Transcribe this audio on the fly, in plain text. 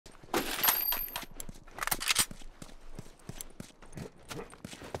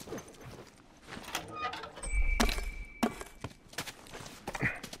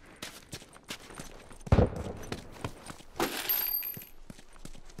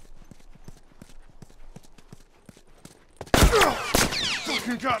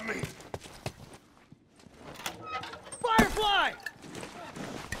fucking got me! Firefly!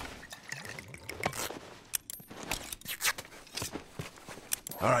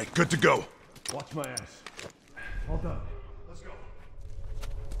 All right, good to go. Watch my ass. All done. Let's go.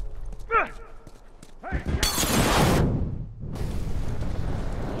 Hey!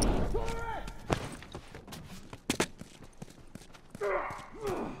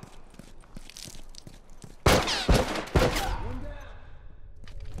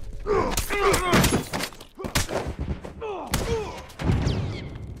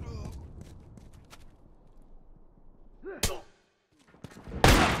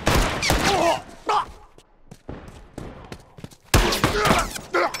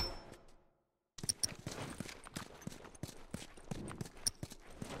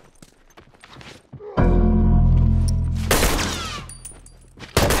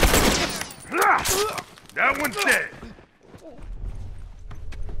 That one's dead.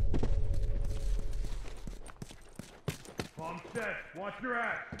 Bomb's dead. Watch your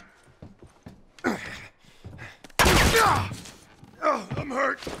ass. Oh, I'm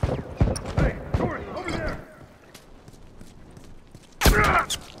hurt. Hey, Dory, over there. I'm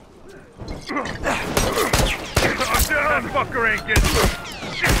down. That fucker ain't getting.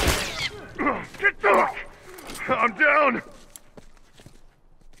 Get back. I'm down.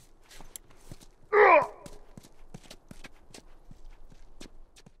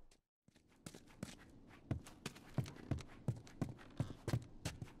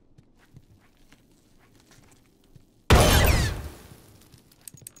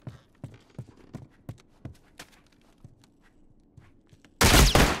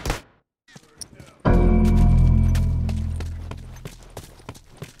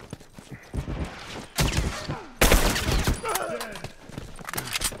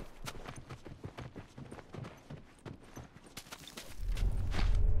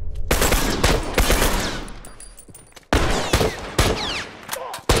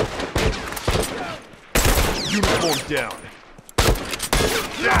 Uniform down.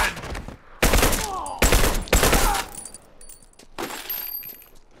 Dead.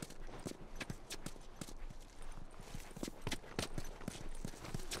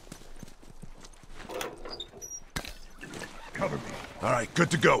 Cover me. All right, good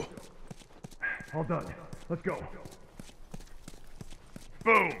to go. All done. Let's go.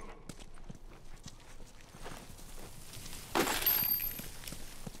 Boom.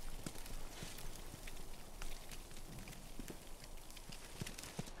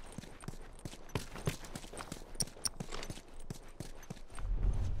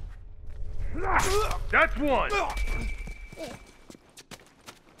 That's one!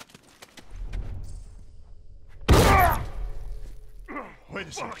 Wait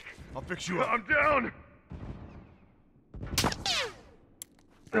a sec. I'll fix you up. I'm down!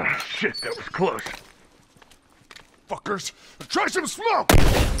 Shit, that was close. Fuckers! Try some smoke!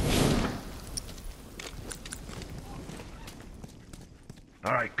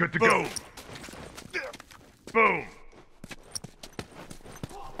 Alright, good to go. Boom!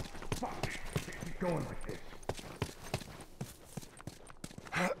 Keep going like this.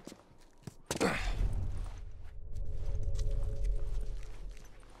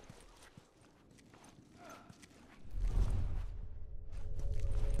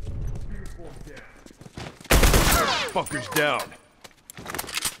 Fuckers down.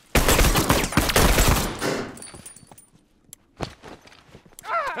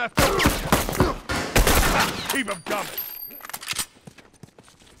 Keep them coming.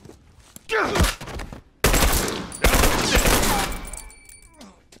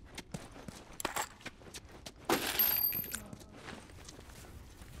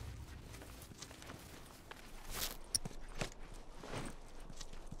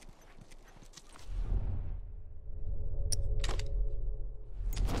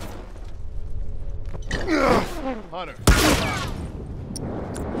 Hunter.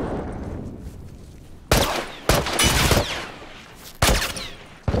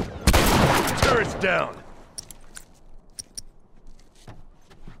 Turret's down.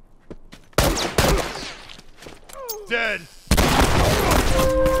 Dead.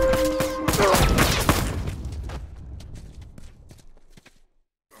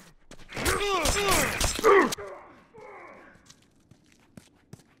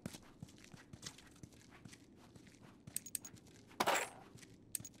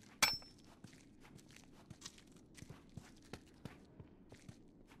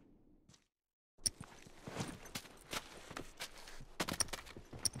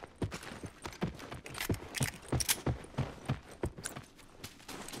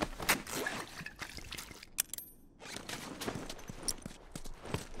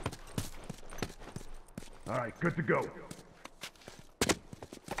 All right, good to go.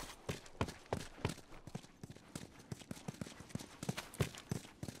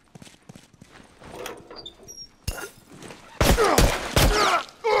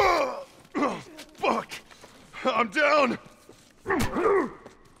 Fuck! I'm down!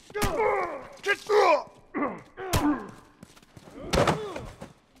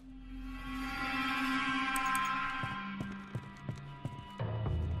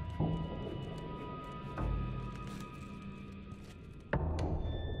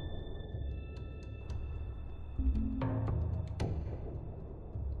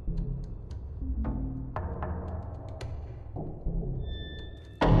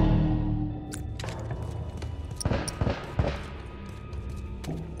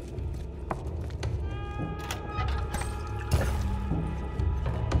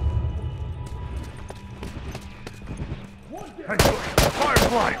 Hey,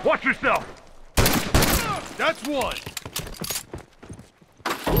 Firefly, watch yourself! That's one!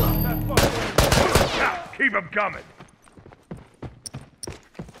 Now, keep him coming!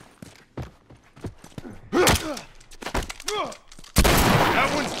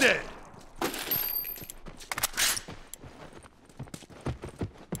 That one's dead!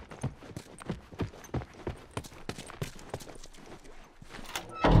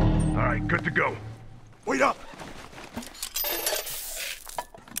 All right, good to go. Wait up!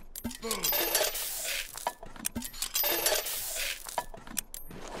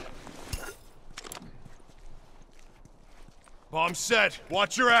 Bomb set.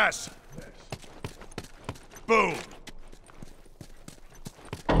 Watch your ass. Boom.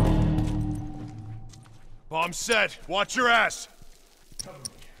 Bomb set. Watch your ass.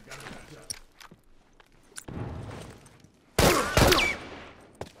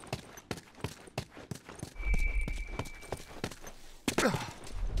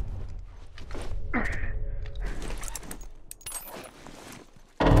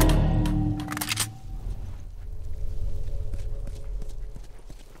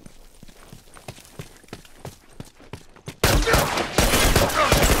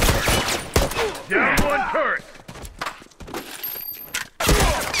 Down one turret!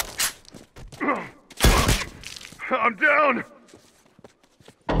 I'm down!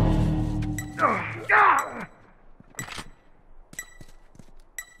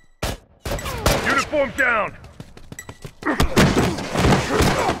 Uniform down!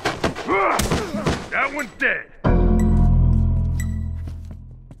 That one's dead!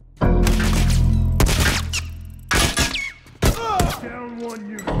 Down one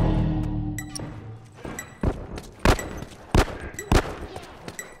unit.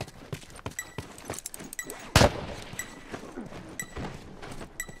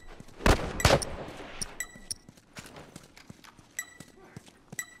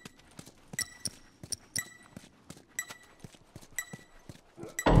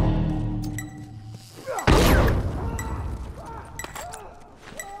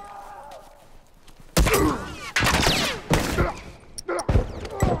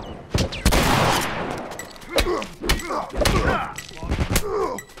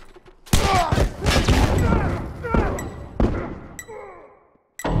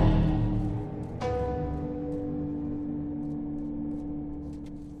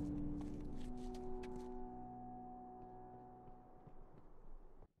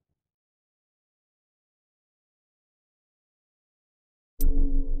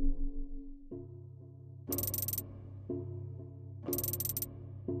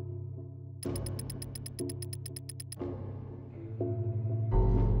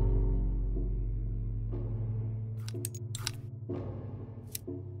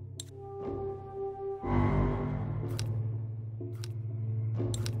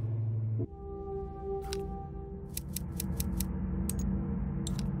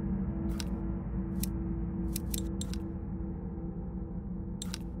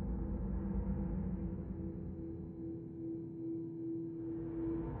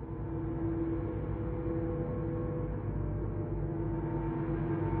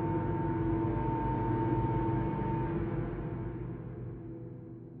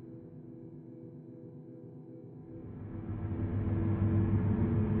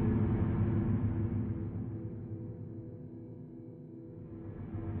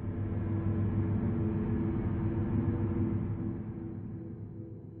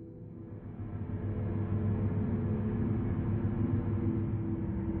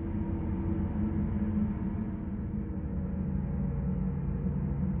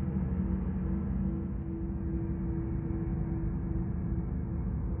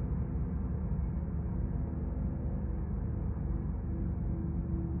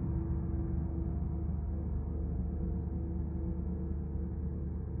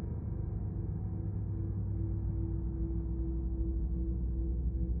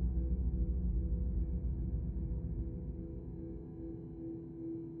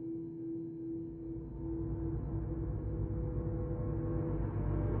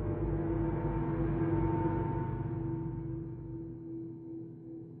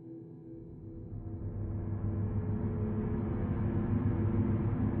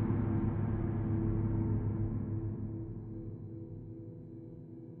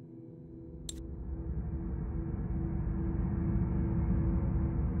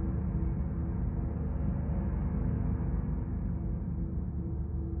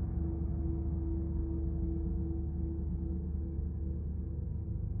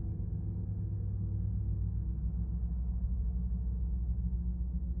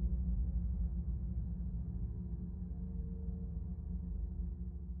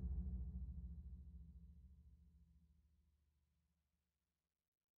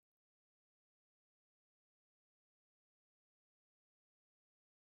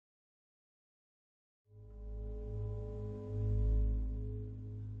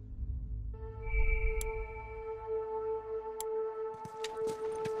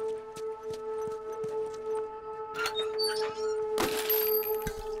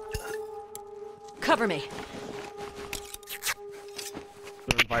 Cover me.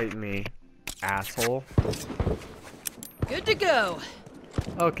 Invite me, asshole. Good to go.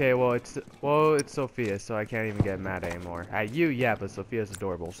 Okay, well it's Sophia, so I can't even get mad anymore. At you, yeah, but Sophia's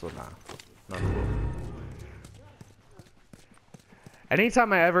adorable, so nah. Not cool.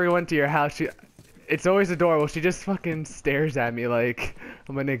 Anytime I ever went to your house, it's always adorable. She just fucking stares at me like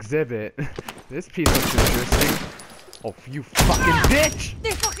I'm an exhibit. This piece looks interesting. Oh, you fucking bitch!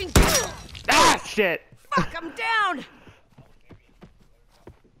 They fucking Ah, shit! fuck, I'm down!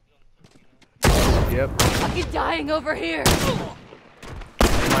 Yep. Fucking dying over here!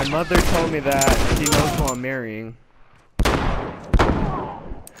 My mother told me that she knows who I'm marrying.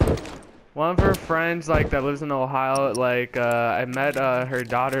 One of her friends, like, that lives in Ohio, like, I met, her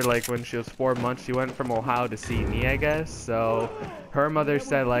daughter, like, when she was 4 months. She went from Ohio to see me, I guess. So, her mother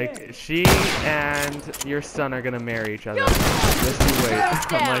said, like, she and your son are gonna marry each other. Just you wait.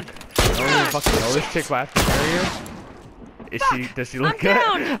 I'm like, I don't even fucking know this chick, but I have to marry her? Does she look good?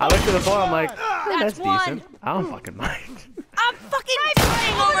 I looked at the phone, I'm like, oh, that's decent. I don't fucking mind. I'm fucking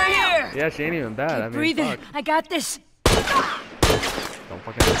dying over here! Yeah, she ain't even bad. I mean, breathe in. fuck. I got this. Don't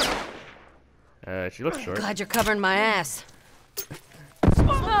fucking... she looks short. Glad you're covering my ass.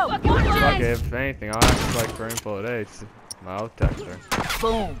 Fuck it, if anything, I'll ask like for info today. I'll text her.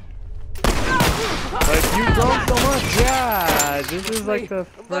 Boom. Like, you've grown so much, yeah! This is like the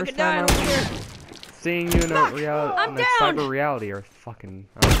first time I'm seeing you in a cyber reality, or fucking,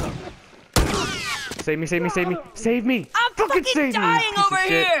 I don't know. Save me, save me, save me, save me! I'm fucking save dying me, over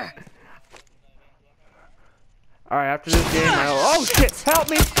here! Alright, after this game, oh shit, help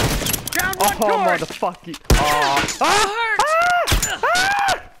me! Oh, motherfucker! Oh.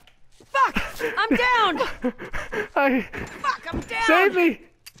 Fuck! I'm down! Fuck, I'm down! Save me!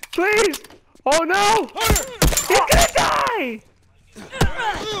 Please! Oh no! He's gonna die!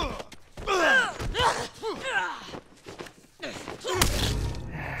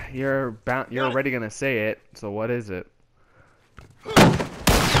 You're already gonna say it, so what is it?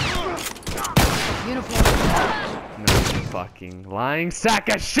 Uniform. No fucking lying sack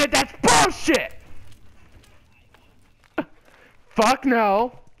of shit, that's bullshit! Fuck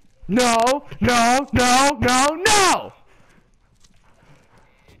no! No! No! No! No! No!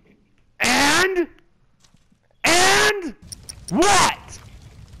 And what?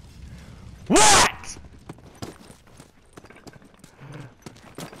 What?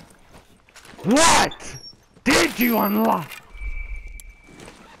 What did you unlock?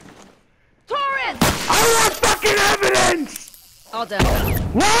 Torrance! I want fucking evidence! All done.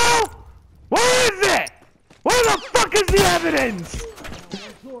 Well, what is it? Where the fuck is the evidence?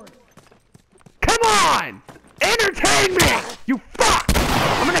 Come on! Entertain me! You fuck!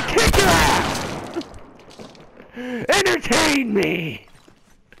 I'm gonna kick your ass! Entertain me!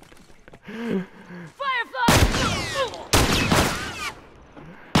 Firefly!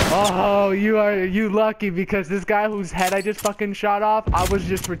 Oh, you lucky because this guy whose head I just fucking shot off, I was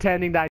just pretending that